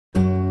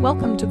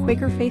Welcome to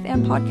Quaker Faith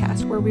and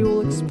Podcast, where we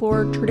will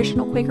explore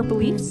traditional Quaker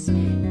beliefs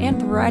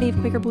and the variety of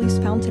Quaker beliefs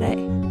found today.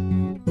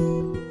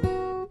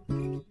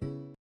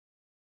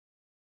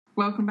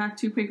 Welcome back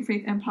to Quaker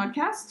Faith and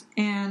Podcast,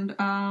 and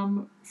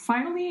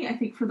finally, I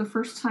think for the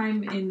first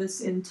time in this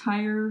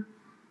entire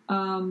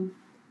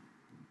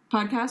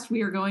podcast,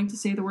 we are going to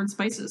say the word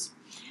spices.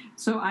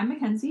 So I'm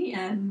Mackenzie,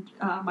 and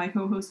my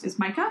co-host is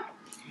Micah,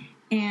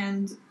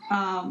 and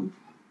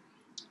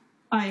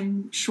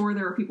I'm sure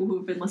there are people who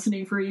have been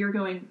listening for a year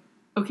going,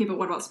 okay, but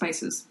what about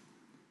spices?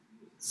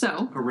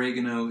 So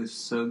oregano is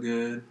so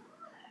good.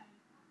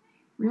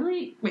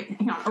 Really? Wait,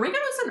 hang on.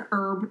 Oregano is an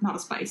herb, not a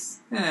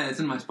spice. Yeah,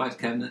 it's in my spice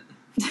cabinet.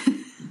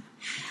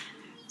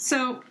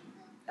 So,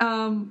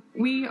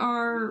 we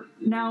are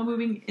now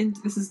moving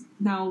into,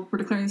 we're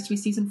declaring this to be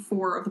season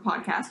 4 of the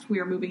podcast. We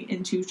are moving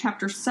into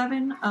chapter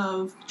 7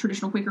 of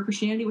traditional Quaker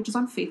Christianity, which is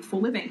on faithful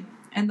living.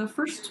 And the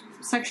first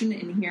section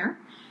in here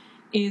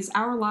is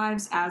our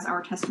lives as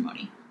our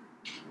testimony.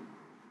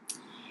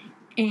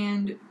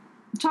 And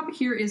the topic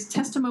here is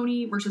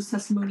testimony versus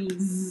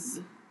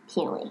testimonies,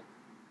 plural.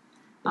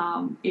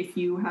 If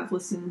you have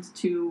listened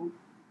to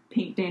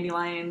Pink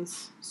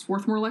Dandelion's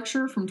Swarthmore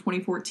lecture from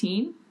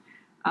 2014,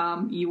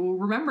 you will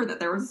remember that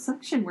there was a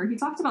section where he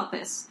talked about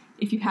this.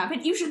 If you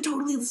haven't, you should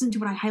totally listen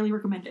to it. I highly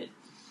recommend it.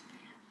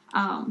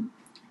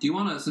 Do you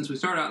want to, since we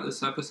started out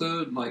this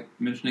episode, like,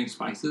 mentioning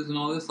spices and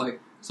all this, like,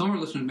 some of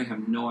our listeners may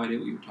have no idea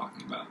what you were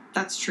talking about.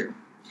 That's true.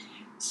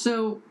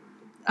 So,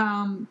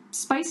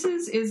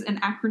 spices is an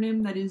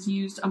acronym that is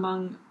used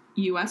among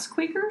U.S.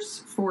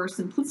 Quakers for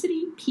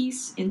simplicity,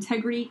 peace,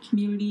 integrity,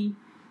 community,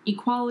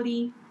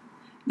 equality.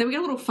 Then we get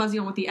a little fuzzy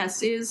on what the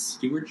S is.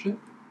 Stewardship?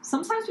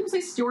 Sometimes people say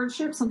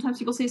stewardship. Sometimes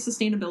people say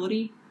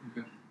sustainability.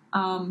 Okay.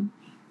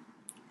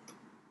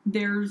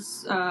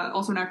 There's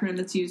also an acronym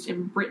that's used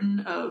in Britain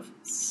of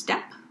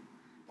STEP,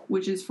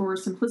 which is for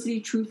simplicity,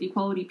 truth,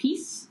 equality,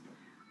 peace.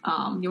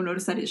 You'll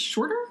notice that is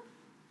shorter.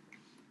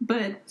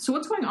 But, so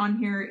what's going on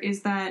here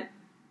is that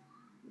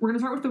we're going to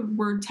start with the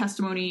word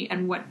testimony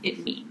and what it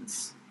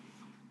means.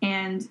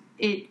 And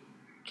it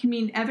can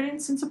mean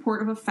evidence in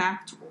support of a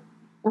fact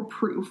or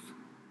proof.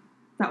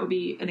 That would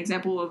be an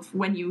example of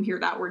when you hear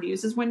that word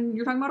used is when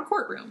you're talking about a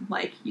courtroom.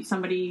 Like,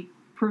 somebody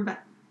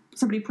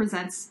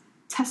presents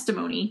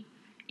testimony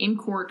in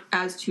court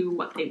as to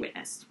what they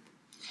witnessed.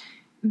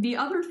 The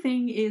other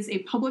thing is a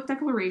public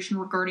declaration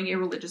regarding a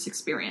religious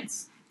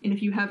experience. And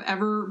if you have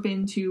ever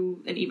been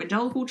to an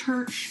evangelical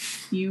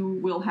church, you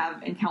will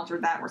have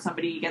encountered that where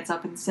somebody gets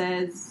up and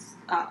says,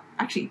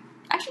 actually,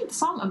 the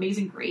song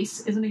Amazing Grace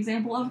is an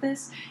example of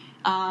this.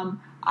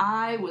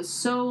 I was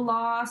so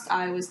lost.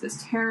 I was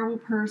this terrible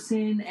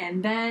person.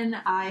 And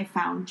then I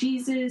found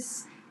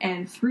Jesus.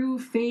 And through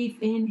faith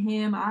in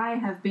him, I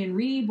have been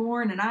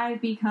reborn. And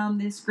I've become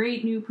this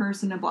great new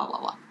person and blah, blah,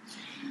 blah.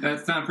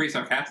 That sounds pretty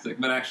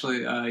sarcastic. But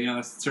actually,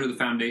 that's sort of the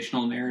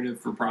foundational narrative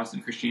for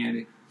Protestant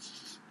Christianity.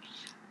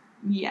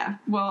 Yeah,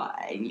 well,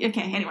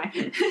 okay,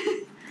 anyway.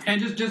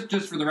 And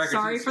just for the record,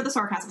 sorry for the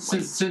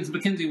sarcasm. Since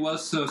Mackenzie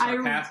was so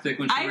sarcastic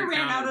when she I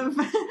ran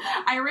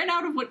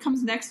out of what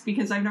comes next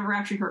because I've never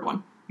actually heard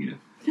one. Yeah.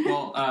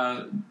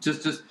 Well,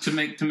 just to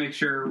make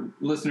sure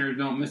listeners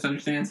don't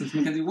misunderstand, since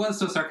Mackenzie was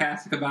so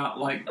sarcastic about,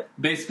 like,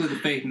 basically the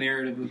faith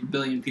narrative of a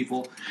billion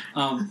people,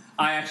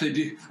 I actually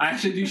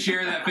do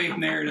share that faith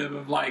narrative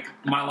of, like,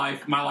 my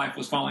life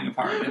was falling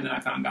apart and then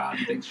I found God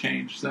and things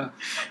changed. So,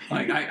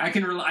 like, I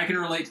can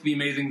relate to the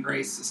Amazing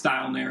Grace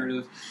style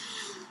narrative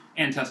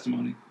and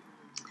testimony.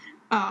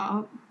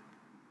 Yeah.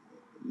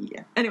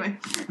 Anyway,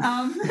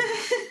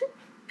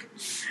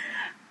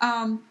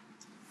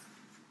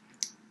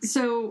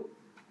 so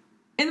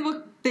in the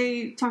book,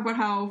 they talk about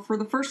how for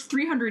the first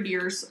 300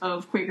 years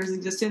of Quakers'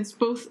 existence,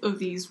 both of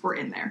these were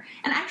in there.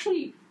 And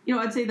actually,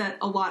 I'd say that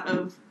a lot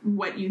of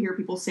what you hear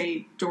people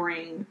say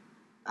during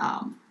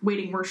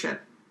waiting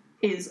worship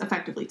is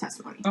effectively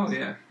testimony. Oh,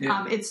 yeah.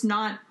 It's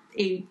not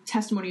a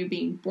testimony of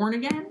being born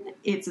again.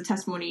 It's a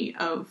testimony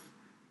of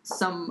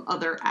some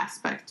other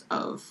aspect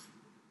of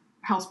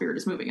how Spirit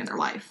is moving in their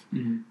life.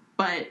 Mm-hmm.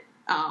 But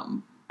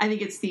I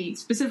think it's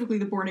specifically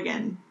the born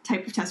again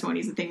type of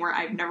testimony is the thing where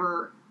I've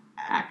never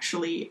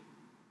actually,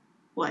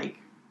 like,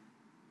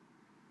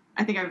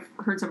 I think I've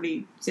heard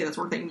somebody say that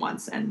sort of thing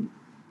once, and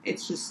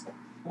it's just.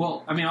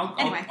 Well, I mean,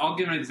 I'll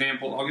give an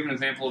example. I'll give an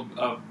example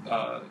of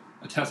a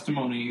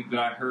testimony that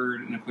I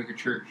heard in a Quaker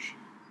church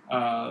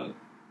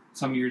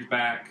some years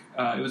back.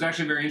 It was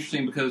actually very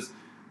interesting because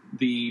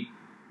the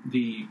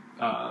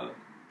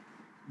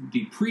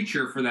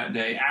preacher for that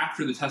day,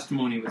 after the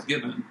testimony was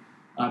given,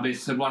 basically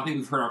said, "Well, I think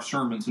we've heard our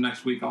sermon, so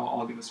next week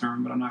I'll give a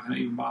sermon, but I'm not going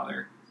to even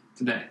bother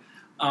today."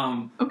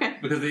 Okay.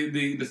 Because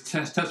the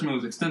testimony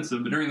was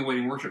extensive, but during the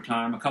waiting worship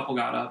time, a couple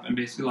got up and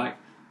basically, like,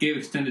 gave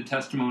extended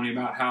testimony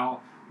about how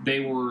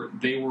they were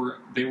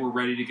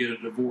ready to get a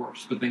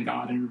divorce, but then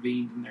God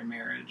intervened in their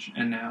marriage,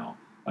 and now,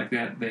 like,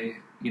 that they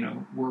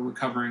were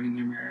recovering in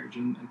their marriage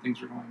and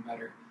things were going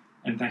better,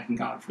 and thanking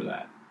God for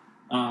that.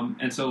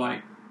 And so,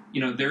 like,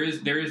 there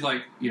is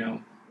like,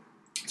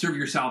 sort of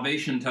your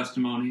salvation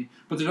testimony,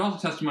 but there's also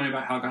testimony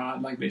about how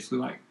God, like, basically,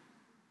 like,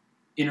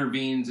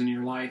 intervenes in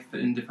your life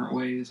in different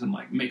ways and,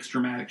 like, makes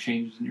dramatic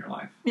changes in your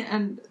life. Yeah,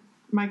 and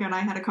Micah and I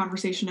had a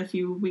conversation a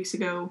few weeks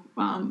ago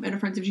at a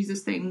Friends of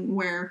Jesus thing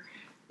where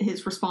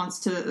his response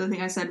to the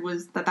thing I said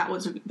was that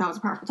was a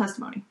powerful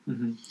testimony.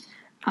 Mm-hmm.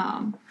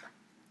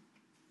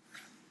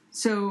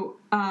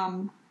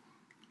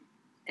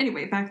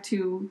 Anyway, back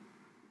to,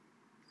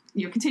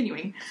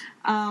 continuing.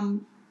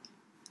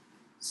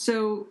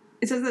 So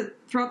it says that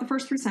throughout the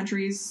first 3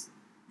 centuries,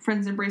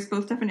 Friends embraced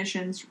both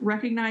definitions,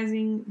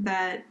 recognizing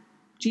that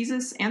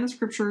Jesus and the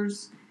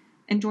scriptures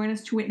enjoin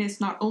us to witness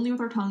not only with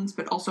our tongues,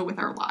 but also with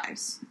our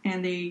lives.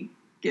 And they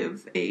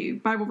give a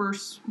Bible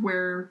verse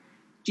where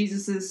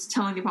Jesus is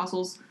telling the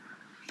apostles,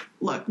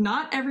 look,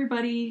 not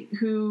everybody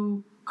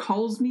who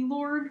calls me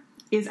Lord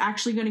is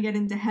actually going to get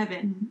into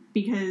heaven,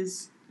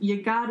 because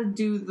you gotta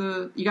do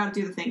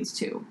the things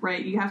too,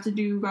 right? You have to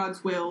do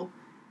God's will.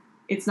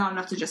 It's not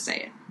enough to just say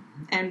it.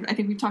 And I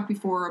think we've talked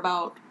before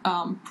about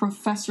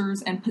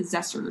professors and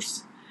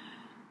possessors.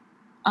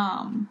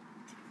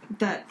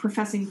 That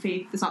professing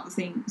faith is not the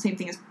same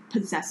thing as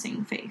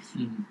possessing faith.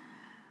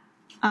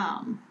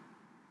 Mm-hmm.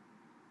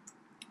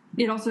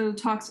 It also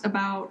talks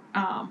about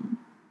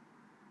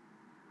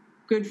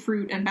good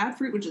fruit and bad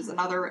fruit, which is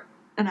another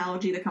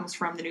analogy that comes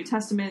from the New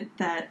Testament,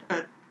 that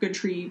a good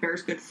tree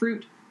bears good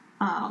fruit,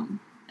 and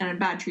a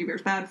bad tree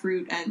bears bad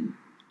fruit, and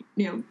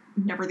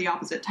never the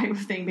opposite type of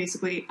thing,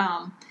 basically.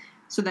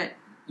 So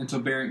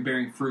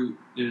bearing fruit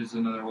is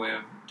another way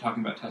of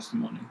talking about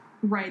testimony,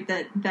 right?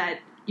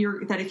 That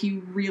if you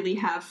really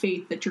have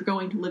faith that you're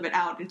going to live it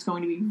out, it's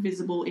going to be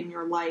visible in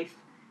your life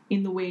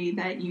in the way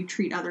that you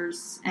treat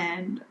others.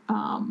 And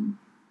I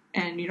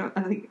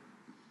think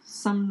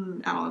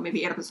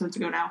maybe 8 episodes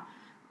ago now,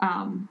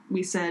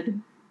 we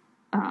said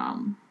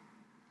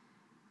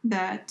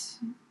that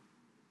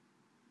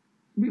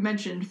we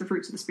mentioned the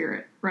fruits of the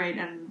Spirit, right?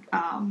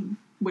 And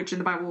which in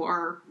the Bible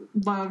are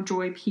love,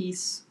 joy,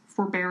 peace,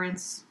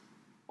 forbearance,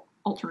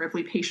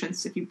 alternatively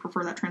patience, if you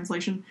prefer that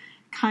translation,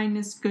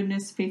 kindness,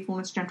 goodness,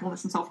 faithfulness,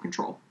 gentleness, and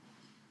self-control.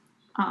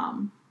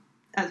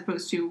 As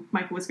opposed to,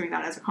 Michael was giving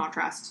that as a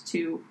contrast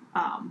to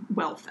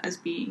wealth as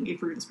being a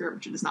fruit of the Spirit,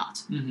 which it is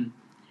not.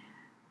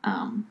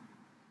 Mm-hmm.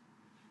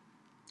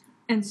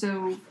 And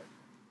so,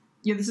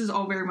 this is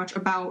all very much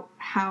about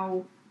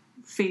how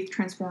faith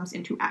transforms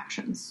into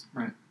actions.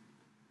 Right.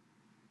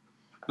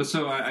 But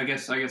so I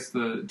guess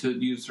to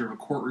use sort of a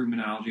courtroom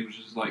analogy, which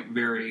is like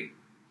very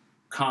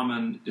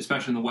common,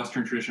 especially in the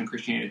Western tradition of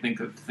Christianity, think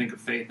of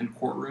faith in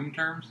courtroom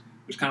terms,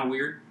 which is kind of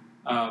weird.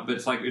 But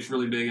it's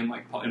really big in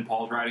in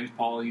Paul's writings.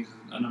 Paul uses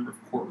a number of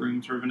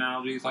courtroom sort of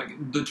analogies.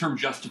 Like the term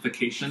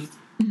justification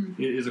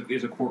is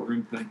a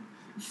courtroom thing.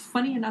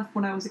 Funny enough,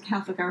 when I was a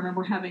Catholic, I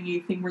remember having a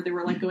thing where they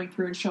were going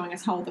through and showing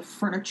us how the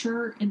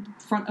furniture in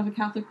front of a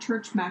Catholic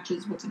church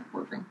matches what's in a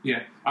courtroom.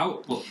 Yeah,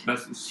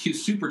 that's a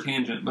super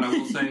tangent, but I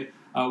will say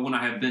when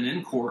I have been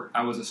in court,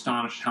 I was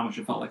astonished how much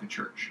it felt like a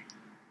church.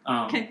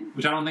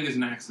 Which I don't think is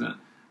an accident.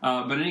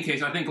 But in any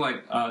case, I think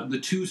the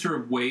two sort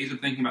of ways of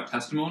thinking about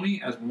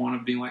testimony, as one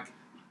of being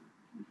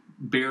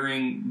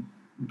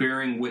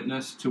bearing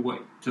witness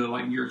to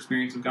your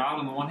experience of God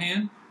on the one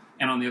hand,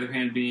 and on the other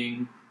hand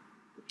being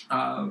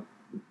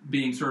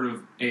sort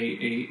of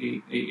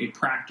a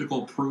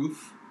practical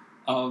proof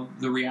of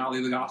the reality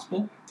of the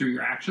gospel through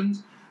your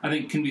actions, I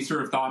think can be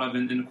sort of thought of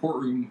in a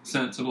courtroom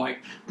sense of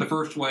the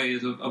first way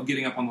is of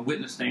getting up on the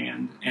witness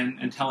stand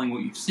and telling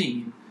what you've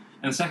seen.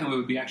 And the second way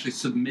would be actually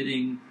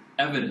submitting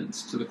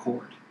evidence to the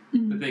court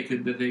that they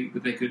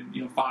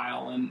could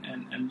file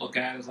and look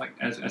at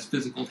as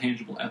physical,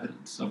 tangible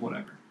evidence of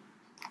whatever.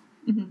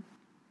 Mm-hmm.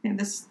 And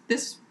this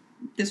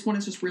one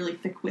is just really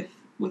thick with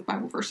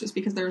Bible verses,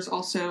 because there's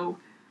also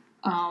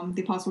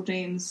the Apostle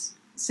James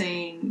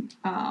saying,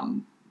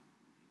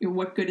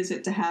 "What good is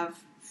it to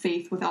have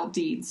faith without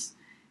deeds?"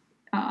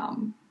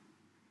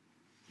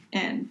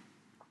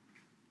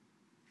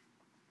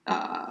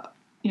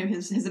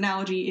 His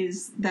analogy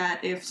is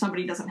that if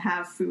somebody doesn't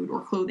have food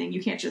or clothing,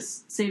 you can't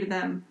just say to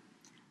them,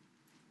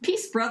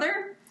 "Peace,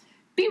 brother,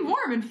 be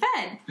warm and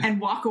fed," and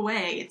walk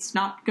away. It's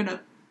not going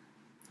to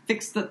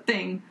fix the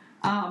thing.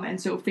 And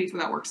so faith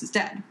without works is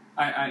dead.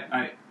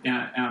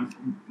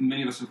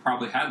 Many of us have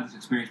probably had this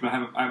experience, but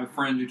I have a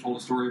friend who told a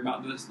story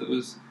about this that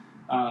was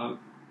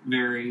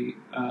very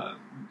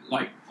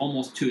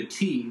almost to a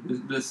T.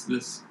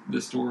 This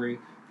story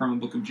from the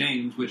book of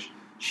James, which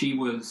she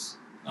was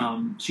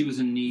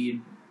in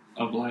need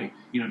of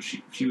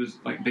she was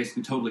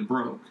basically totally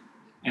broke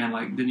and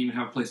didn't even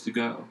have a place to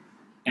go,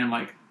 and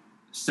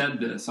said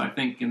this, I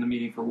think, in the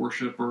meeting for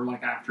worship or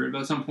after it,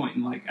 but at some point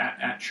in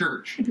at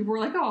church. And people were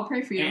like, "Oh, I'll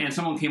pray for you." And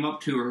someone came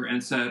up to her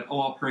and said, "Oh,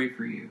 I'll pray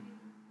for you."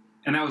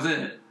 And that was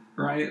it,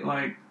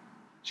 right?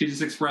 She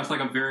just expressed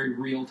a very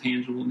real,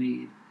 tangible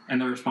need.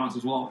 And the response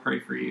was, "Well, I'll pray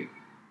for you."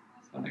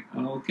 So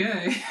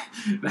okay.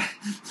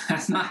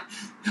 That's not...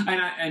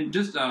 And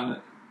just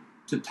to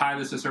tie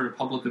this to sort of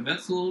public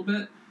events a little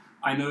bit,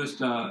 I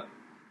noticed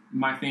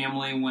my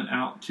family went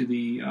out to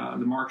the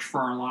March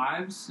for Our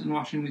Lives in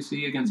Washington,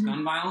 D.C. against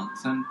gun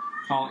violence and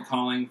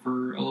calling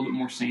for a little bit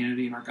more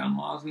sanity in our gun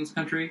laws in this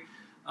country.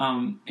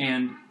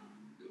 And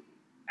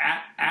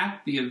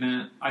at the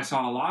event, I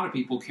saw a lot of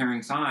people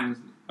carrying signs,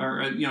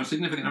 or a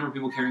significant number of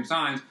people carrying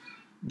signs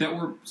that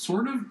were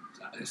sort of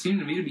seemed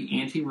to me to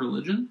be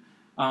anti-religion,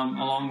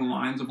 along the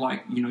lines of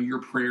like,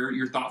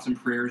 your thoughts and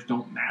prayers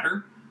don't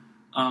matter.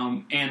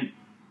 And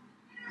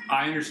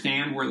I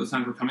understand where those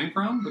signs were coming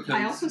from, because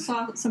I also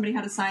saw that somebody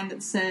had a sign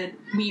that said,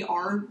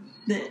 we're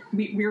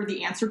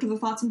the answer to the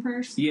thoughts and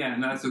prayers. Yeah,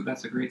 and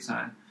that's a great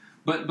sign.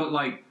 But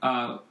like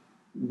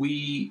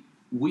we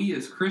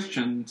as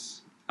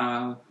Christians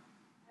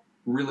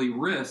really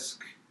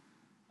risk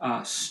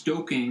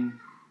stoking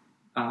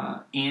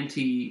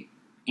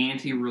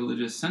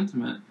anti-religious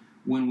sentiment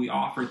when we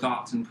offer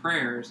thoughts and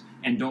prayers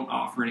and don't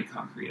offer any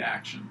concrete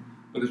action,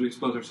 because we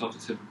expose ourselves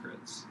as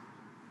hypocrites.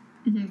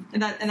 Mm-hmm.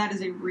 And that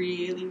is a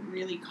really,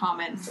 really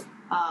common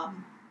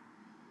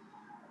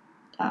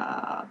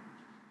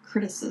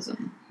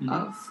criticism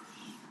of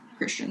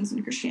Christians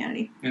and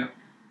Christianity. Yeah.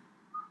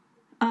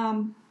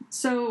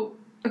 So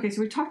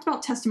we talked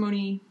about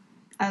testimony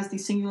as the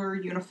singular,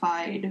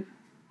 unified,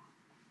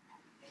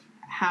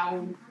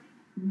 how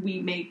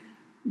we make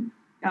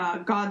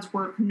God's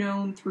work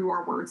known through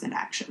our words and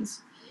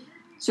actions.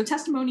 So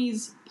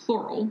testimonies,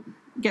 plural,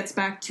 gets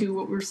back to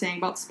what we were saying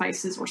about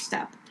spices or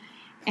step.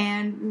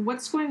 And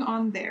what's going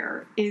on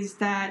there is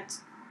that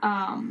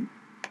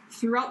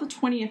throughout the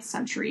 20th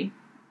century,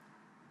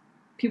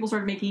 people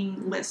started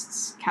making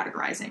lists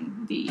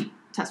categorizing the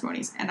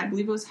testimonies. And I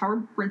believe it was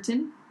Howard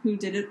Brinton who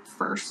did it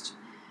first.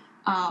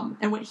 And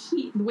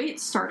the way it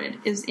started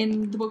is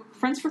in the book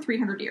Friends for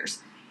 300 Years.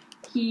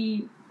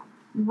 He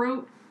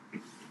wrote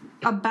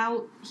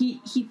about,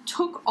 he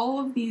took all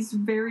of these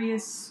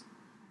various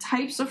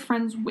types of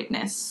friends'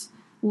 witness,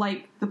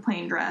 like the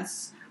plain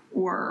dress,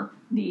 or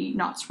the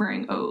not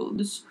swearing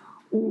oaths,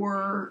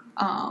 or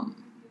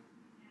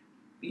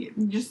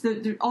just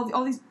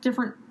all these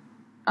different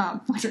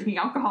drinking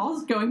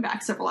alcohols, going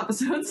back several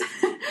episodes.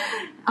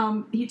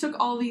 He took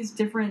all these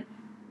different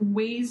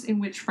ways in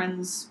which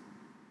friends,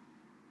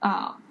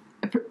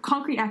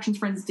 concrete actions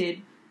friends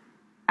did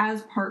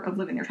as part of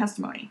living their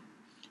testimony,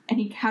 and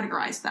he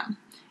categorized them.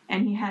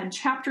 And he had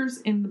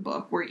chapters in the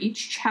book where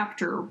each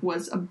chapter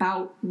was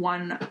about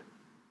one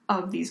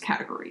of these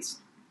categories.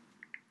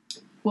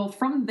 Well,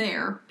 from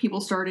there,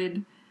 people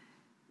started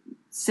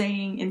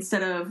saying,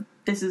 instead of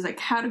this is a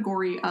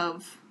category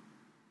of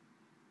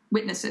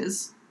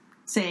witnesses,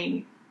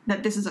 saying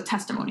that this is a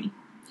testimony.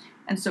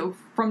 And so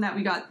from that,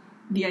 we got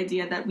the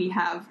idea that we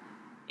have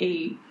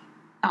a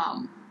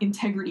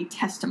integrity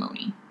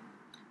testimony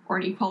or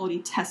an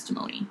equality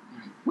testimony,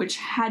 which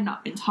had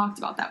not been talked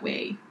about that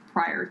way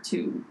prior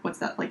to, what's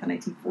that, like the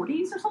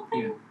 1940s or something?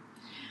 Yeah.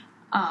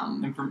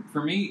 And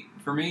for me,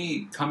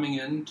 coming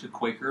into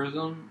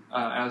Quakerism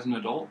as an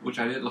adult, which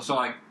I did, so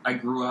I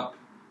grew up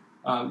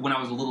when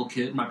I was a little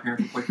kid. My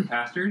parents were Quaker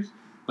pastors,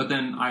 but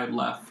then I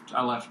left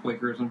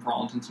Quakerism for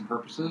all intents and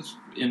purposes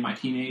in my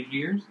teenage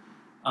years.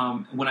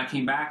 When I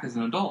came back as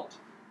an adult,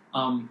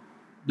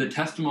 the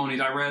testimonies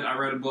I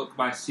read a book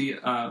by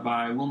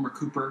Wilmer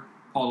Cooper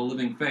called A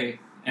Living Faith,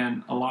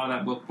 and a lot of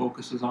that book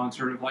focuses on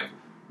sort of like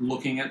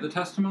looking at the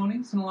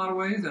testimonies in a lot of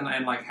ways,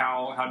 and like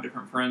how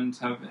different friends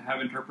have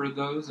interpreted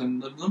those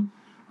and lived them.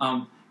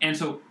 And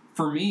so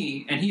for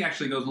me, and he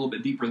actually goes a little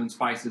bit deeper than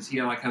spices.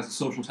 He like has the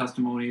social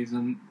testimonies,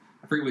 and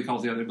I forget what he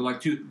calls the other, but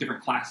like two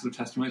different classes of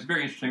testimonies.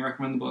 Very interesting. I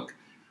recommend the book.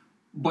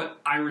 But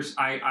I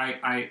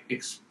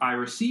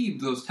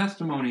received those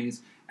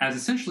testimonies as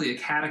essentially a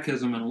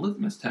catechism and a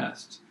litmus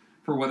test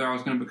for whether I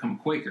was going to become a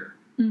Quaker.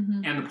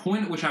 Mm-hmm. And the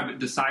point at which I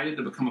decided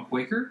to become a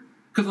Quaker,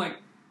 because like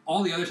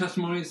all the other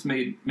testimonies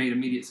made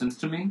immediate sense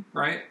to me,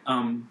 right?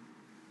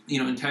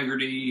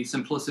 Integrity,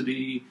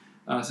 simplicity,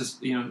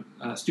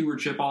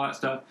 stewardship, all that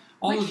stuff.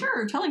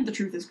 Sure, telling the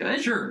truth is good.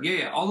 Sure,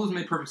 yeah, all those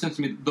made perfect sense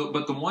to me.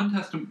 But the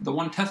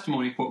one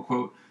testimony,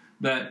 quote,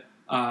 that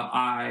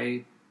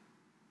I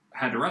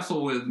had to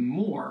wrestle with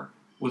more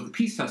was the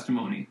peace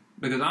testimony,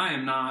 because I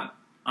am not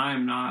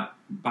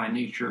by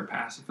nature a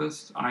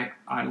pacifist. I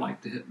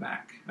like to hit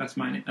back. That's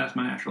my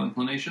natural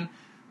inclination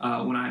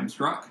when I am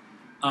struck.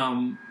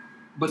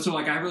 But so,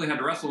 like, I really had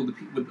to wrestle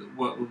with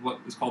what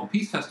is called the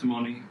peace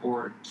testimony,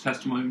 or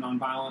testimony of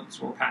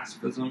nonviolence, or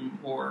pacifism,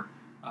 or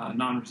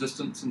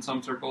non-resistance in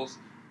some circles.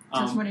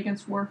 Testimony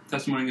against war.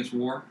 Testimony against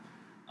war.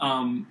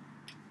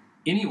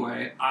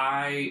 Anyway,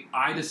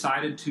 I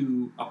decided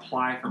to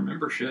apply for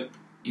membership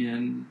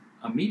in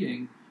a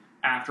meeting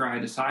after I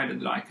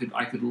decided that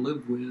I could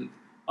live with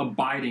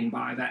abiding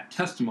by that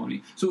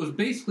testimony. So it was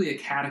basically a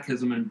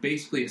catechism and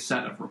basically a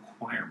set of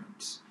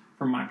requirements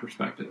from my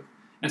perspective.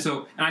 And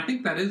I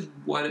think that is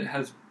what it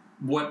has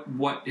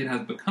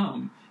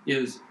become,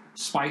 is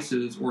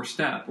spices or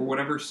step or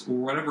whatever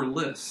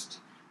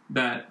list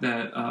that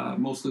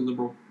mostly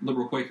liberal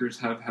Quakers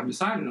have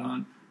decided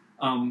on,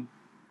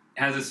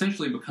 has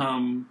essentially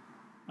become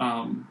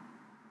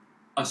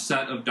a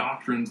set of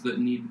doctrines that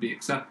need to be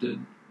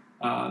accepted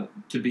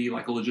to be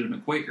like a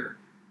legitimate Quaker,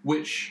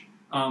 which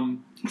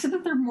except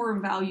that they're more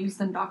values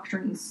than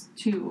doctrines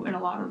too in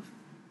a lot of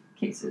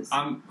cases.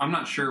 I'm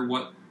not sure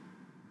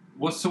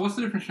what's the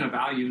difference between a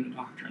value and a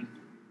doctrine?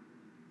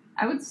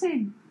 I would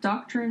say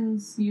doctrine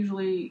is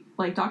usually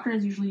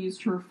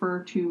used to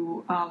refer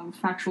to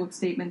factual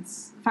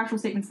statements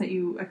that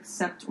you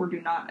accept or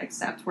do not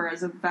accept,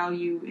 whereas a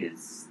value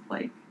is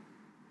like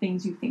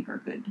things you think are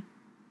good.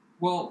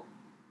 Well,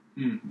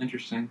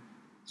 interesting.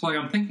 So, like,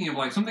 I'm thinking of,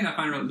 like, something I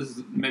find, this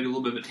is maybe a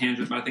little bit of a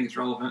tangent, but I think it's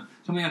relevant.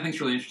 Something I think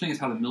is really interesting is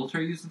how the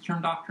military uses the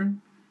term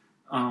doctrine.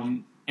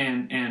 And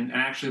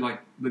actually,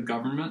 like, the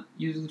government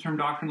uses the term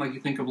doctrine. Like, you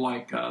think of,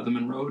 like, the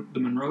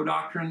Monroe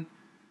Doctrine,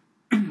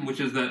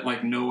 which is that,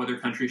 like, no other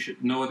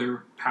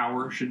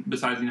power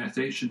besides the United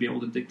States should be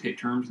able to dictate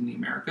terms in the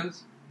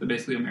Americas. That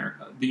basically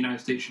the United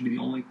States should be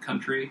the only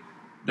country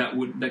that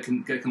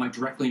can like,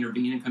 directly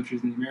intervene in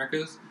countries in the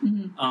Americas.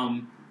 Mm-hmm.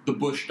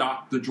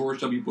 The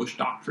George W. Bush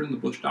Doctrine, the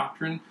Bush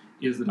Doctrine,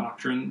 is the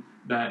doctrine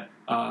that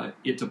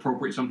it's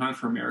appropriate sometimes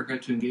for America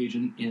to engage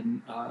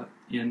in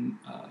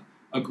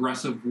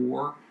aggressive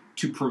war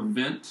to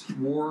prevent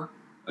war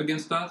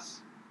against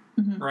us.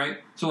 Mm-hmm. Right?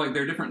 So, like,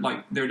 there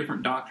are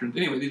different doctrines.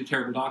 Anyway, these are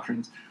terrible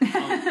doctrines.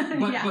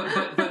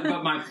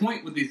 But my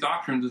point with these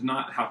doctrines is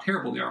not how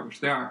terrible they are, which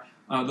they are,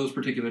 those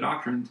particular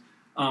doctrines.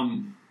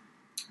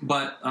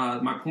 But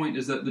my point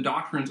is that the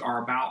doctrines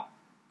are about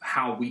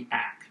how we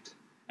act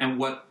and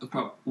what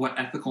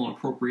ethical and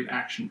appropriate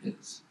action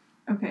is.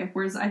 Okay.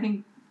 Whereas I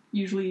think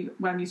usually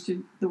when I'm used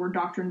to the word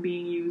doctrine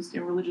being used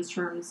in religious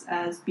terms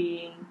as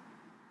being,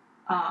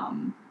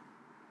 darn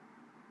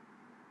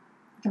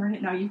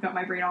it, now you've got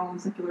my brain all on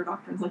secular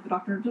doctrines like the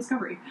doctrine of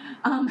discovery.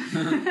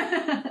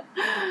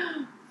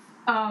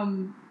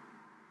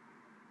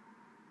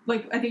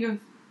 Like I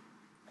think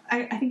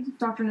of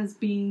doctrine as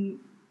being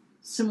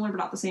similar but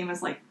not the same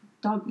as like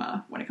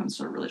dogma when it comes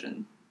to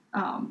religion.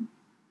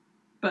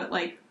 But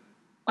like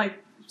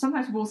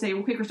sometimes people will say,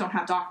 well, Quakers don't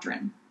have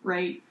doctrine,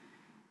 right?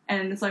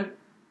 And it's like,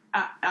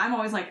 I'm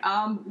always like,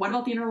 what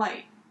about the inner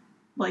light?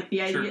 Like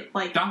the idea, sure.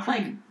 Like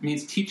doctrine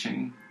means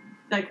teaching.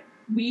 Like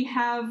we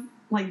have,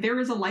 like there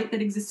is a light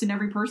that exists in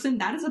every person.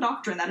 That is a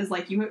doctrine. That is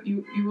like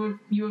you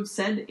have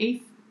said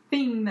a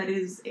thing that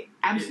is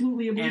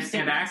absolutely a belief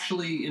statement. And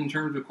actually, in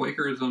terms of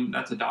Quakerism,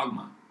 that's a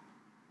dogma.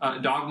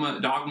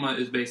 Dogma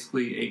is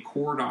basically a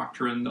core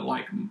doctrine that,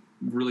 like,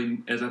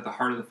 really is at the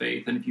heart of the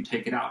faith, and if you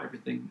take it out,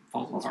 everything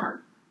falls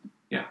apart.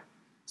 Yeah.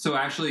 So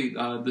actually,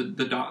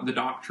 the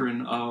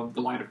doctrine of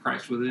the light of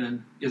Christ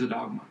within is a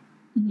dogma.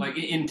 Mm-hmm. Like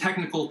in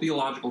technical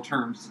theological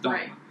terms, it's a dogma.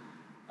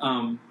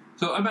 Right.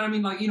 So, I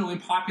mean, like, in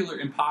popular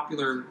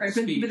right,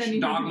 speech, but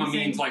dogma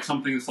means like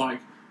something that's like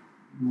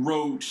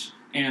rote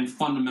and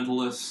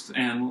fundamentalist,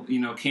 and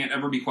can't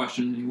ever be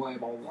questioned in any way.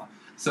 Blah blah blah.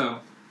 So,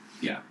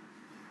 yeah.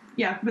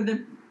 Yeah, but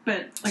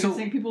I'm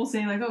saying, people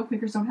say like, oh,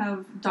 Quakers don't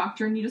have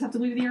doctrine. You just have to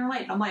believe in the inner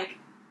light. And I'm like,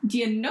 do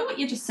you know what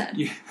you just said?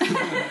 Yeah.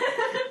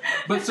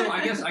 But so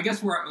I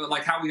guess where,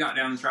 like, how we got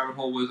down this rabbit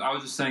hole was I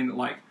was just saying that,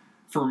 like,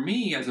 for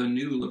me as a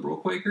new liberal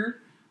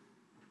Quaker,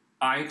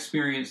 I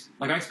experienced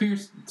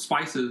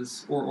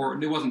spices,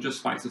 or it wasn't just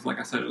spices. Like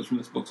I said, it was from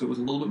this book, so it was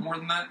a little bit more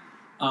than that.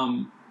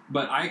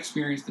 But I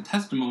experienced the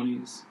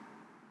testimonies.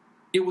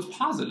 It was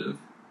positive.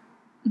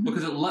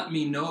 Because it let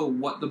me know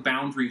what the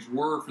boundaries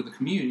were for the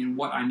community and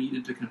what I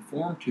needed to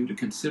conform to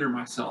consider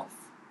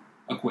myself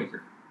a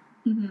Quaker.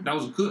 Mm-hmm. That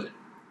was good.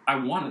 I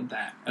wanted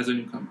that as a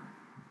newcomer.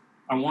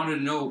 I wanted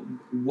to know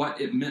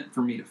what it meant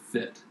for me to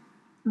fit.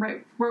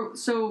 Right. Well,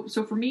 so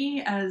for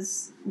me,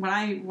 as when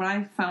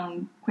I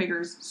found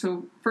Quakers,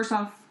 so first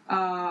off,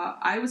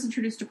 I was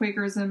introduced to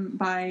Quakerism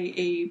by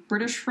a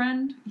British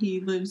friend. He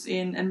lives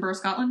in Edinburgh,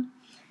 Scotland.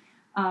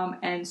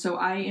 And so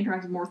I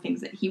interacted more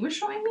things that he was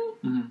showing me.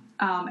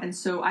 Mm-hmm. And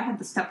so I had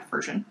the stepped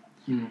version,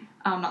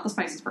 not the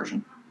spices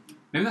version.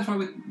 Maybe that's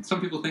why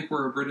some people think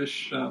we're a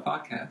British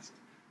podcast.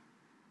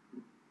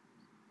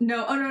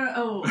 No,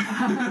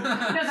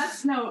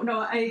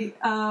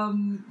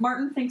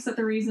 Martin thinks that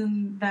the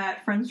reason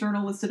that Friends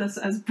Journal listed us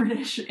as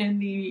British in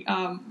the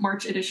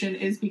March edition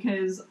is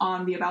because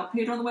on the About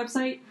page on the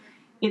website,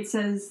 it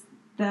says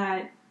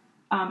that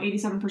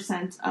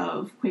 87%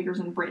 of Quakers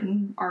in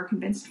Britain are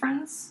convinced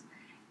Friends.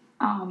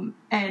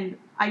 And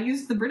I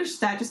used the British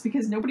stat just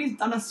because nobody's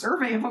done a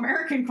survey of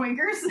American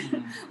Quakers.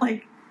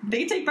 Like,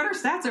 they take better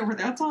stats over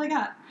there. That's all I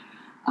got.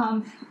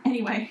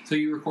 Anyway. So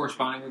you were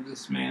corresponding with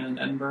this man in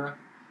Edinburgh?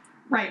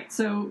 Right.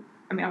 So,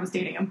 I mean, I was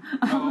dating him.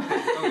 Oh,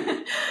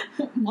 okay.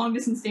 Long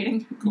distance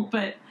dating. Cool.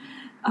 But,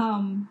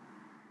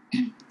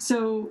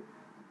 so,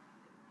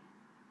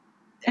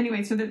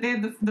 anyway, so they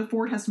have the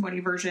 4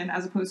 testimony version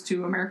as opposed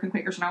to American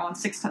Quakers are now on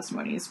 6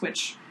 testimonies,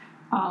 which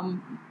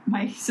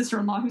my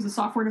sister-in-law, who's a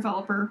software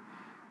developer,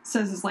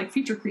 says is like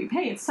feature creep.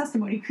 Hey, it's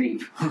testimony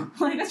creep.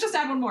 Like, let's just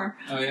add one more.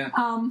 Oh, yeah.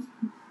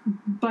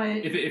 But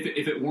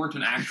if it weren't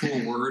an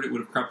actual word, it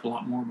would have crept a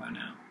lot more by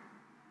now.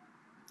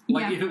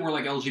 Like, if it were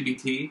like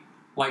LGBT,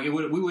 like we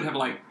would have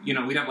like,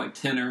 we'd have like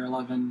 10 or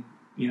 11,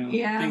 things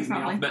in the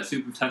alphabet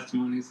soup of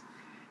testimonies.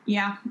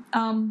 Yeah.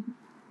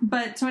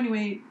 But so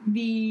anyway,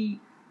 the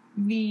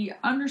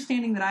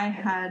understanding that I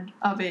had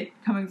of it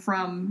coming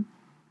from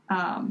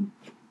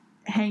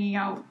hanging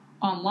out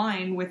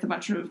online with a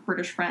bunch of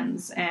British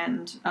friends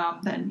and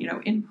then,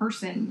 in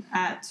person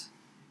at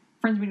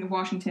Friends Meeting of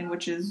Washington,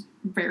 which is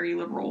very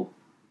liberal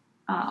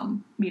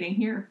meeting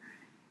here,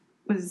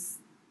 was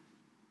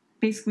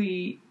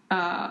basically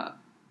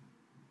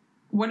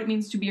what it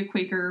means to be a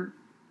Quaker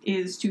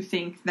is to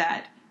think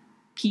that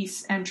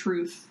peace and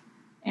truth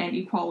and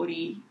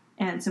equality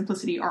and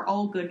simplicity are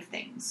all good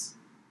things.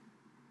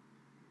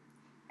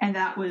 And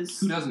that was...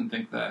 Who doesn't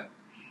think that?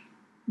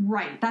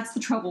 Right. That's the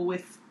trouble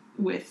with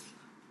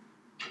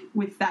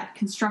that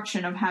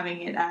construction of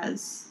having it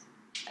as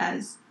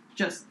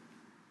just,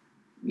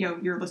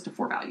 your list of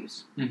 4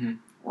 values. Mm-hmm.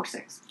 Or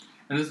 6.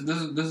 And this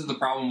is the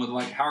problem with,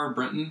 like, Howard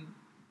Brinton.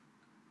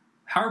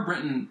 Howard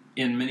Brinton,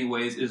 in many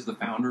ways, is the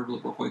founder of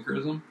liberal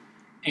Quakerism.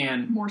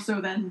 And more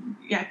so than...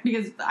 Yeah,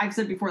 because I've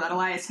said before that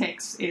Elias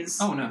Hicks is...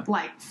 Oh, no.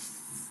 Like,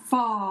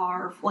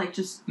 far... Like,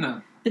 just...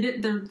 No.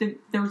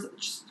 There's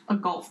just a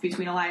gulf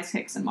between Elias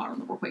Hicks and modern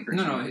liberal Quakerism.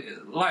 No.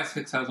 Elias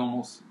Hicks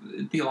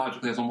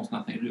theologically has almost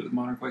nothing to do with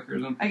modern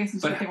Quakerism. I guess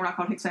it's a good thing we're not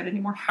called Hicksite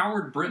anymore.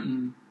 Howard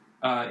Brinton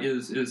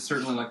is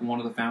certainly like one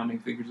of the founding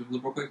figures of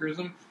liberal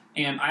Quakerism,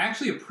 and I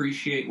actually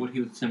appreciate what he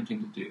was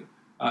attempting to do.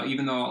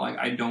 Even though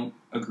I don't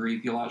agree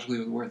theologically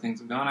with where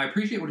things have gone, I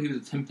appreciate what he was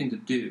attempting to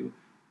do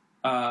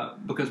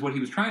because what he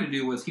was trying to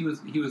do was he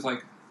was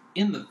like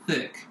in the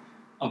thick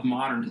of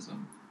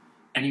modernism.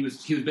 And he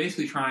was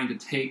basically trying to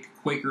take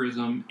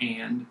Quakerism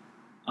and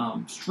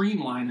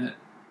streamline it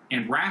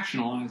and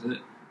rationalize it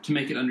to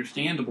make it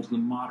understandable to the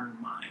modern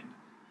mind.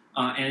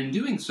 And in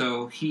doing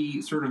so,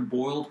 he sort of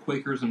boiled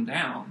Quakerism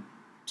down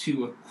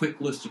to a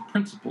quick list of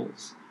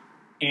principles.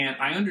 And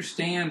I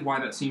understand why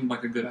that seemed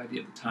like a good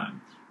idea at the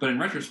time. But in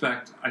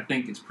retrospect, I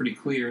think it's pretty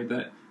clear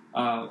that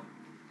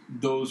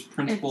those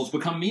principles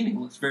become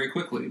meaningless very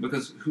quickly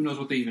because who knows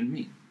what they even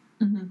mean.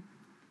 Mm-hmm.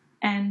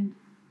 And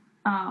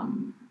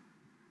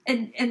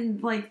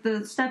like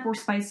the step or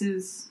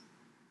spices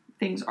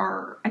things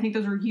I think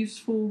those are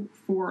useful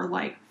for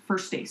like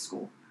first day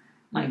school.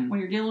 Like when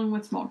you're dealing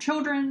with small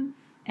children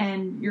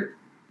and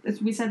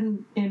as we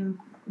said in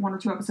 1 or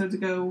 2 episodes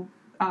ago,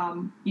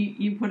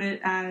 you put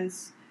it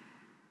as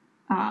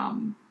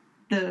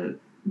the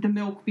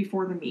milk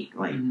before the meat,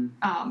 like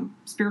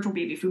spiritual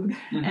baby food.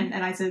 Mm-hmm.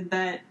 And I said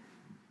that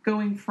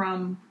going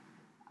from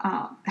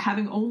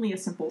having only a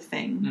simple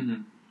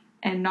thing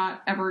and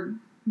not ever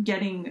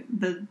getting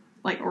the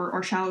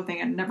or shallow thing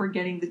and never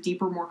getting the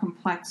deeper, more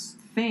complex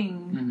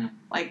thing,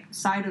 like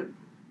side of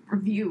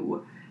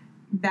review,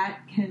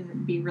 that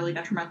can be really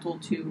detrimental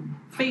to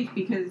faith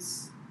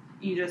because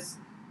you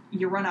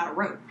run out of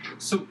rope.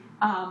 So,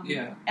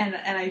 yeah. And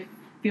I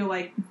feel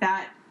like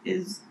that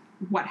is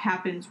what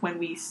happens when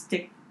we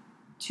stick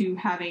to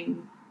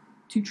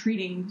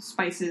treating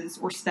spices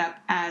or step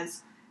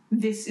as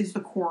this is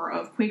the core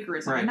of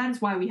Quakerism. Right. And that is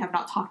why we have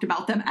not talked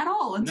about them at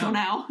all until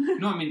now.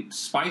 No, I mean,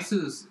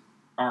 spices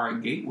are a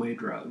gateway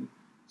drug.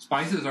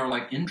 Spices are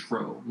like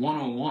intro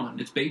 101.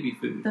 It's baby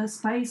food. The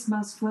spice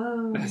must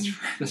flow. That's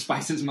right. The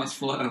spices must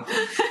flow.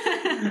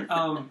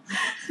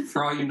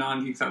 For all you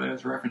non-geeks out there,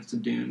 that's a reference to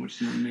Dune,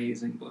 which is an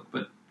amazing book,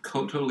 but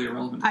totally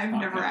irrelevant. I've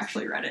never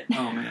actually read it.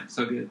 Oh man,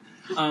 so good.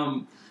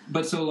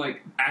 But so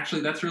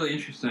actually that's really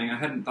interesting. I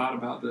hadn't thought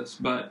about this,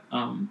 but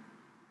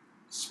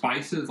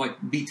spices, like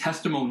the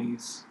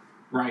Testimonies,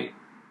 right,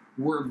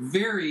 were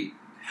very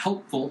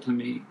helpful to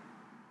me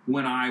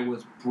when I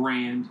was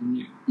brand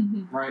new,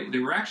 right? They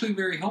were actually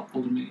very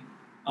helpful to me.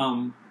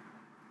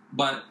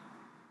 But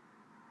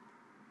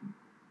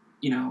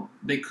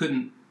they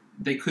couldn't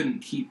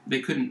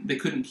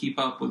keep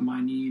up with my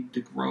need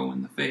to grow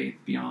in the faith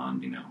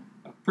beyond,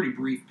 a pretty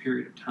brief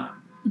period of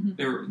time. Mm-hmm.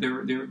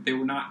 They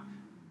were not,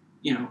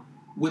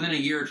 within a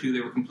year or two,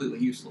 they were completely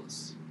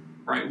useless,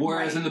 right?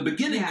 Whereas in the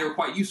beginning, they were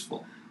quite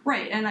useful.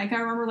 Right. And I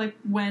remember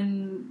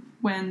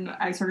when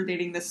I started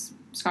dating this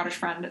Scottish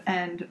friend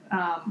and,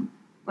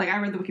 I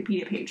read the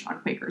Wikipedia page on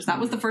Quakers. That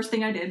was the first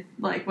thing I did.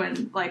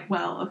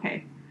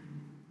 Okay.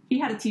 He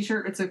had a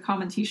t-shirt. It's a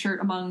common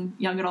t-shirt among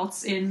young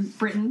adults in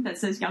Britain that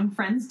says, "Young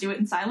friends, do it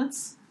in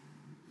silence."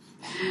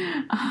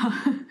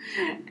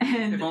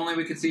 And if only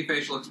we could see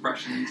facial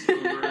expressions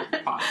over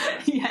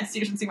podcast. Yes,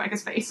 you should see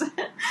Micah's face.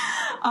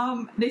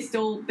 They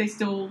still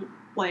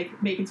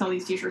make and sell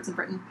these t-shirts in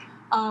Britain.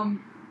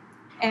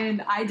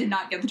 And I did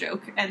not get the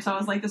joke. And so I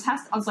was like,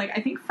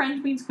 I think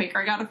friend means Quaker.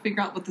 I gotta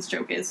figure out what this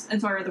joke is. And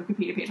so I read the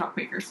Wikipedia page on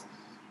Quakers.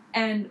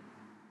 And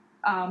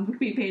the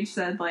Wikipedia page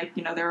said,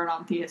 there are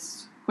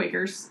non-theist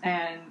Quakers,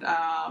 and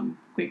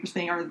Quakers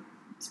thing are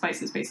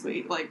spices,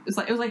 basically. It's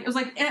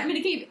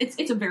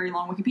a very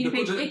long Wikipedia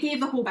page. It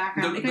gave the whole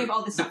background. It gave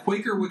all this stuff. The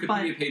Quaker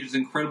Wikipedia page is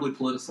incredibly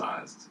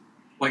politicized.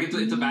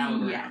 It's a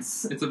battleground.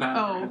 Yes. It's a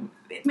battleground.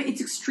 It's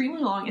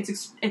extremely long.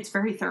 It's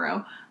very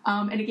thorough.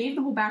 And it gave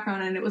the whole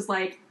background, and it was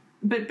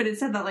but it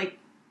said that,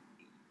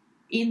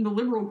 in the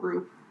liberal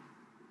group,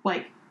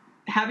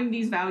 having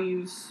these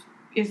values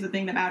is the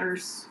thing that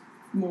matters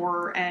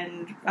more,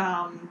 and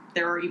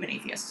there are even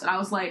atheists. And I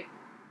was like,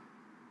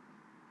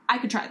 I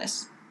could try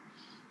this.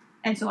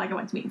 And so, like, I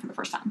went to meeting for the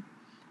first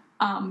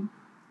time.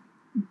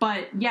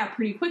 But, yeah,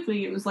 pretty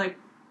quickly, it was like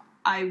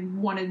I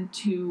wanted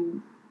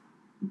to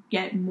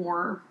get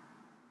more,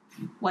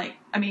 like,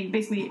 I mean,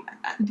 basically,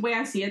 the way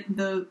I see it,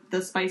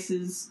 the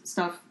spices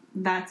stuff,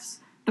 that's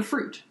the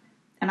fruit.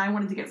 And I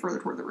wanted to get further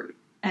toward the root.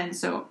 And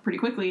so, pretty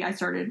quickly, I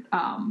started,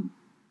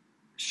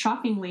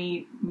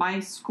 shockingly, my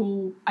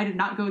school, I did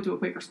not go to a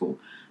Quaker school.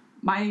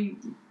 My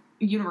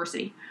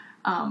university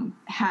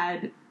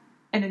had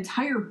an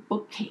entire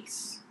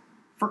bookcase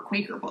for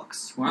Quaker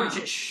books, which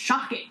is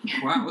shocking.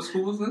 Wow, what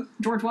school was this?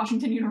 George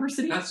Washington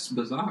University. That's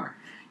bizarre.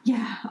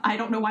 Yeah, I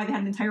don't know why they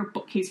had an entire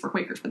bookcase for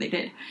Quakers, but they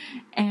did.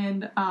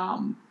 And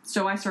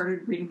so I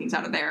started reading things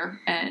out of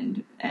there,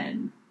 and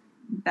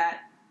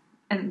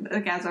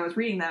like, as I was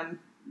reading them,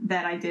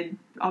 then I did.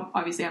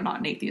 Obviously, I'm not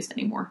an atheist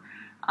anymore,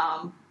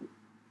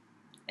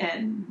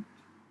 and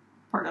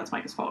part of that's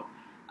Micah's fault.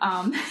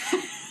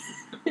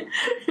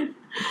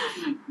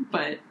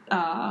 But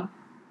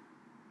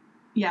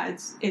yeah,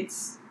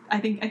 it's. I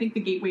think the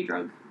gateway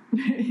drug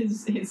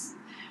is.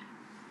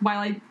 While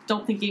I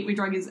don't think gateway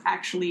drug is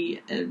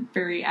actually a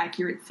very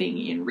accurate thing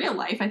in real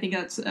life, I think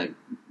that's a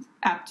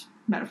apt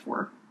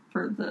metaphor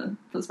for the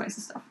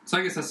spicy stuff. So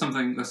I guess that's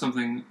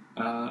something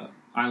I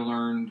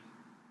learned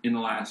in the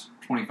last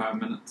 25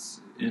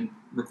 minutes in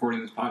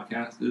recording this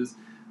podcast. Is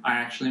I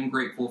actually am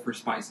grateful for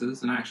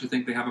spices, and I actually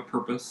think they have a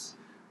purpose.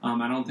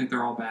 I don't think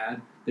they're all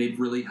bad. They've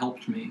really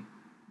helped me,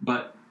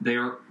 but they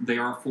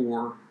are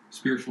for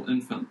spiritual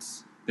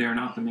infants. They are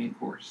not the main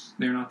course.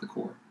 They are not the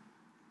core.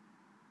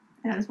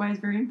 And that is why it's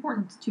very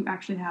important to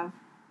actually have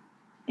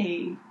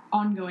a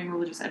ongoing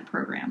religious ed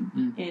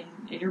program in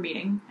your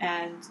meeting.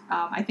 And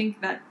I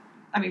think that,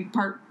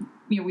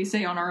 we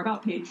say on our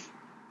About page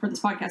for this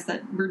podcast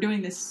that we're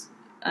doing this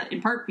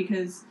in part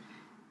because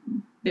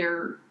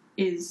there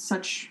is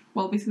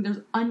basically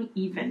there's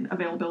uneven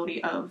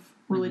availability of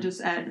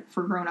religious ed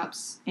for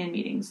grown-ups in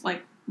meetings.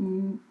 Like,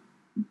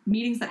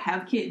 meetings that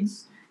have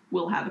kids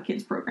will have a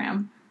kids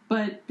program,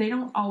 but they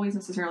don't always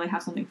necessarily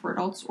have something for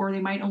adults, or they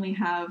might only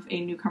have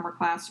a newcomer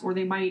class, or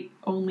they might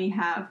only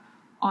have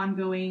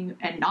ongoing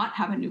and not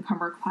have a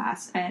newcomer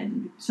class.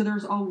 And so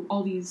there's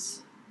all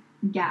these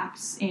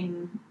gaps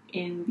in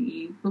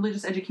the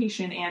religious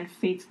education and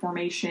faith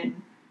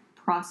formation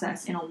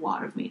process in a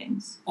lot of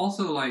meetings.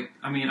 Also, I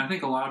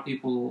think a lot of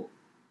people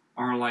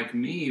are like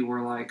me,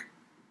 where, like,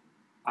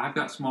 I've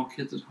got small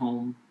kids at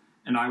home,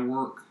 and I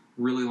work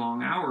really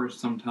long hours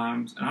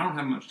sometimes, and I don't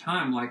have much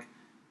time. Like,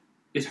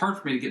 it's hard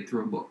for me to get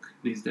through a book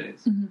these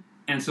days. Mm-hmm.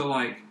 And so,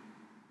 like,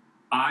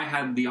 I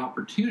had the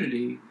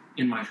opportunity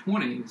in my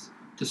 20s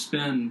to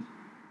spend,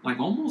 like,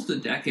 almost a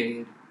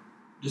decade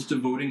just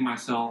devoting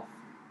myself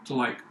to,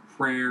 like,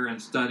 prayer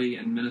and study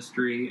and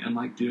ministry and,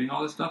 like, doing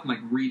all this stuff and,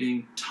 like,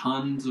 reading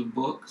tons of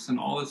books and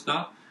all this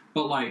stuff.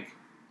 But, like,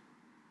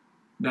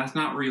 that's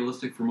not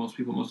realistic for most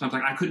people most times.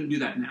 Like, I couldn't do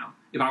that now.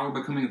 If I were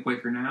becoming a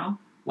Quaker now,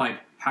 like,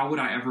 how would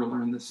I ever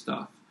learn this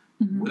stuff?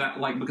 Mm-hmm. Without,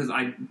 like, because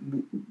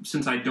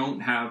since I don't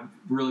have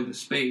really the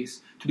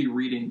space to be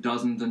reading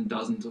dozens and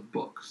dozens of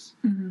books.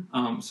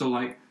 Mm-hmm. So,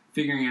 like,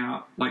 figuring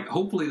out, like,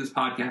 hopefully this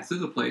podcast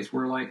is a place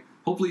where, like,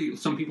 hopefully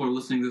some people are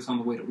listening to this on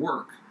the way to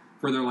work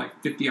for their,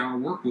 like, 50-hour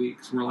work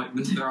weeks, where, like,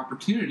 this is their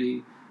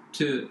opportunity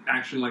to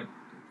actually, like,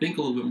 think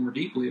a little bit more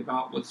deeply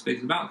about what space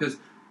is about. Because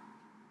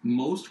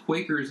most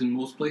Quakers in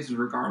most places,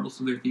 regardless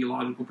of their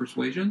theological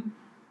persuasion,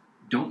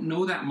 don't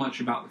know that much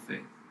about the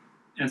faith.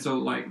 And so,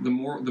 like, the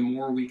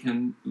more we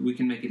can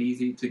make it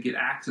easy to get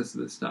access to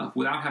this stuff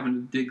without having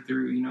to dig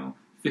through,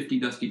 50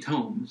 dusty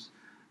tomes,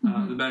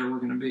 the better we're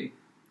going to be.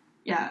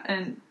 Yeah,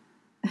 and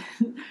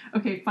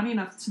okay, funny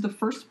enough, so the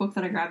first book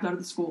that I grabbed out of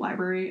the school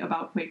library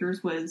about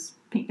Quakers was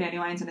Pink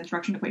Dandelions: An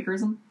Introduction to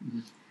Quakerism. Mm-hmm.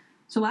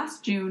 So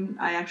last June,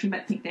 I actually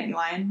met Pink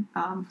Dandelion,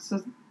 down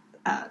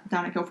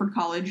at Guilford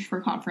College for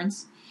a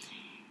conference,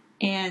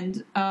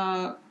 and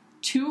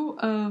two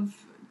of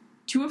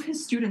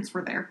his students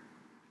were there.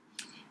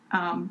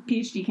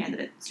 PhD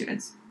candidate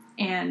students,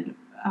 and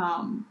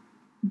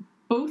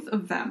both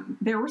of them,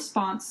 their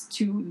response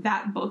to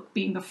that book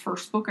being the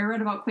first book I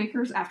read about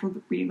Quakers after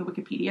reading the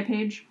Wikipedia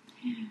page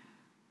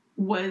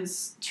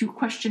was to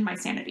question my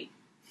sanity.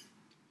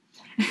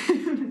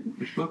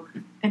 Which book?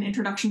 An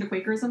Introduction to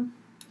Quakerism.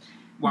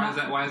 Why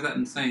is that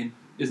insane?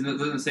 Doesn't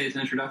it say it's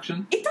an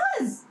introduction? It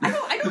does.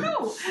 I don't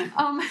know.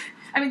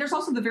 There's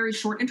also the very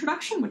short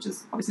introduction, which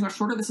is obviously much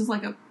shorter. This is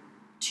like a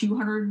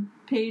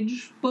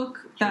 200-page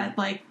book that,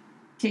 like,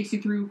 takes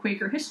you through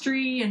Quaker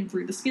history and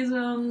through the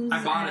schisms.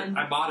 I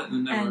bought it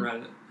and never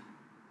read it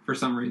for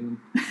some reason.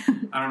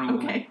 I don't know.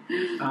 Okay.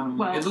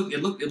 Well,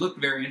 it looked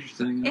very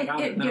interesting.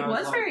 It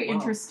was very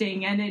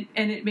interesting, and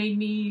it made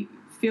me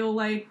feel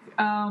like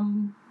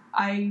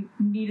I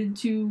needed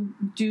to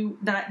do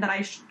that. That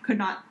I could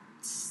not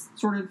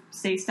sort of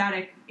stay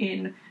static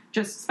in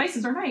just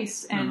spices are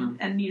nice, and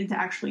needed to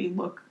actually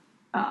look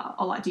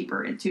a lot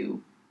deeper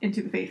into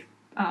the faith.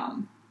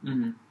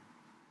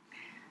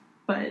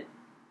 But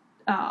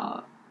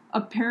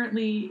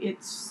apparently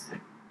it's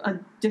a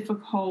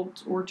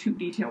difficult or too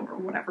detailed or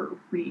whatever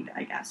read,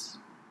 I guess.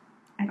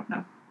 I don't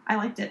know. I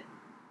liked it.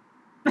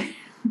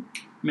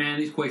 Man,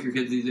 these Quaker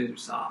kids these days are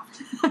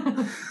soft.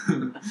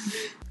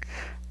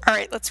 All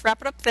right, let's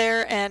wrap it up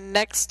there, and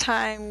next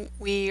time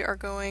we are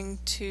going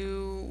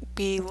to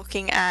be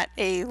looking at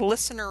a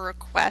listener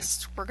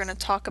request. We're going to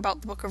talk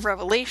about the Book of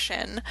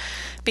Revelation,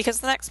 because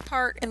the next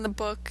part in the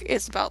book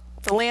is about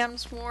the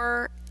Lamb's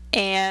War,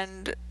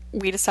 and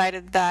we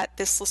decided that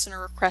this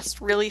listener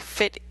request really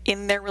fit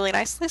in there really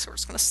nicely, so we're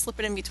just going to slip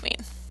it in between.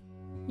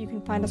 You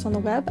can find us on the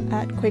web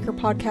at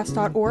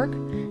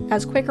quakerpodcast.org,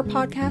 as Quaker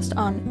Podcast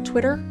on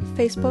Twitter,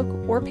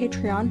 Facebook, or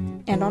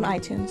Patreon, and on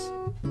iTunes.